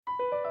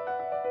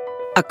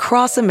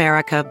Across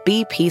America,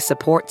 BP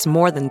supports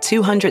more than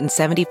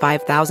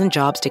 275,000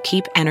 jobs to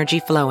keep energy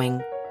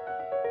flowing.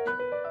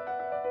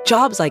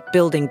 Jobs like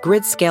building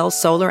grid-scale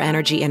solar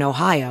energy in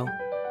Ohio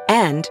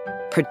and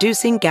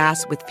producing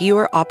gas with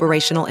fewer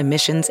operational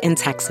emissions in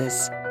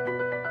Texas.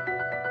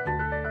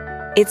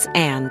 It's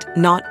and,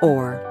 not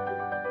or.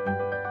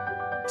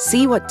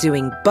 See what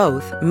doing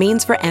both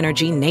means for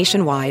energy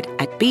nationwide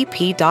at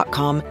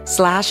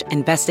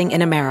bp.com/investing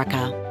in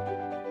America.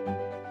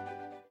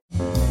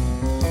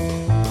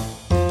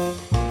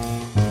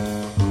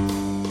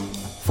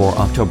 For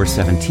October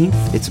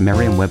 17th, it's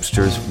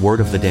Merriam-Webster's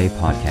Word of the Day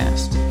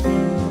podcast.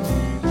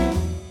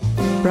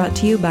 Brought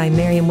to you by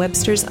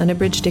Merriam-Webster's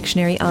Unabridged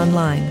Dictionary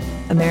Online,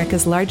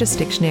 America's largest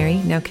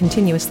dictionary, now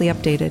continuously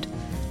updated.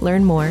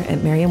 Learn more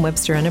at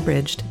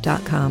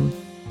merriam-websterunabridged.com.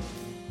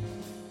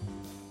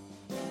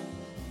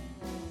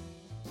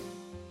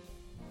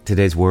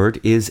 Today's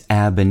word is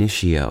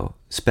ab-ih-NISH-ee-oh,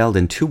 spelled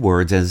in two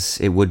words as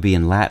it would be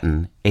in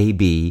Latin,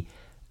 ab-ih-NISH-ee-oh.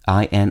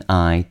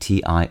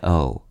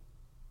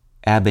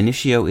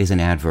 Ab-ih-NISH-ee-oh is an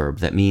adverb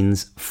that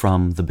means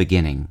from the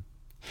beginning.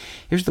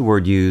 Here's the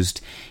word used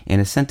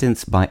in a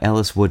sentence by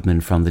Ellis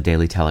Woodman from the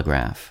Daily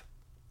Telegraph.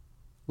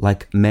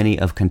 Like many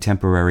of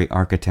contemporary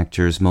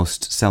architecture's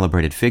most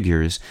celebrated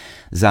figures,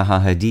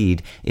 Zaha Hadid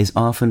is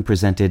often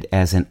presented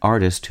as an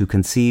artist who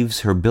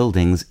conceives her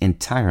buildings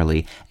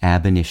entirely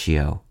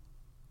ab-ih-NISH-ee-oh.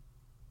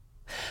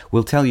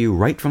 We'll tell you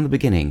right from the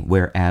beginning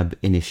where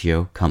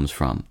ab-ih-NISH-ee-oh comes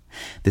from.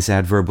 This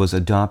adverb was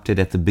adopted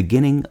at the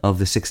beginning of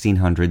the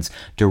 1600s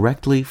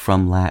directly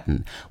from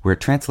Latin, where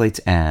it translates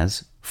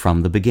as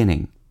from the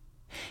beginning.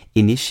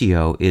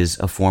 Initio is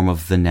a form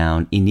of the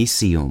noun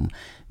initium,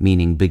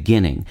 meaning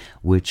beginning,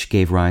 which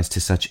gave rise to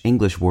such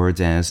English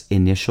words as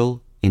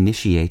initial,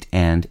 initiate,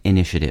 and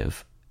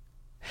initiative.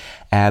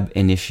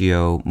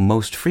 Ab-ih-NISH-ee-oh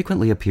most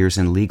frequently appears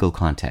in legal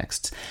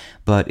contexts,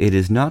 but it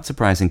is not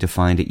surprising to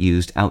find it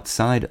used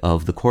outside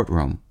of the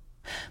courtroom.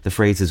 The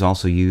phrase is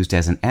also used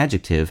as an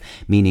adjective,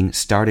 meaning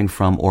starting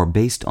from or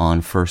based on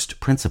first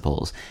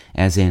principles,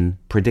 as in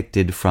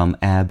predicted from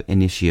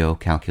ab-ih-NISH-ee-oh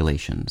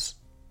calculations.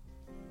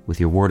 With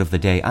your word of the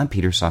day, I'm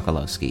Peter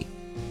Sokolowski.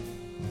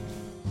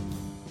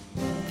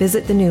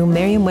 Visit the new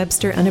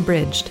Merriam-Webster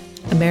Unabridged,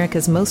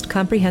 America's most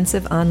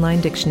comprehensive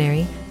online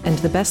dictionary and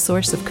the best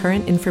source of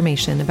current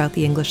information about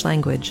the English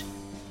language.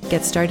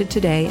 Get started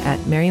today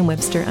at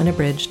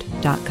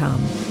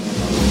merriam-websterunabridged.com.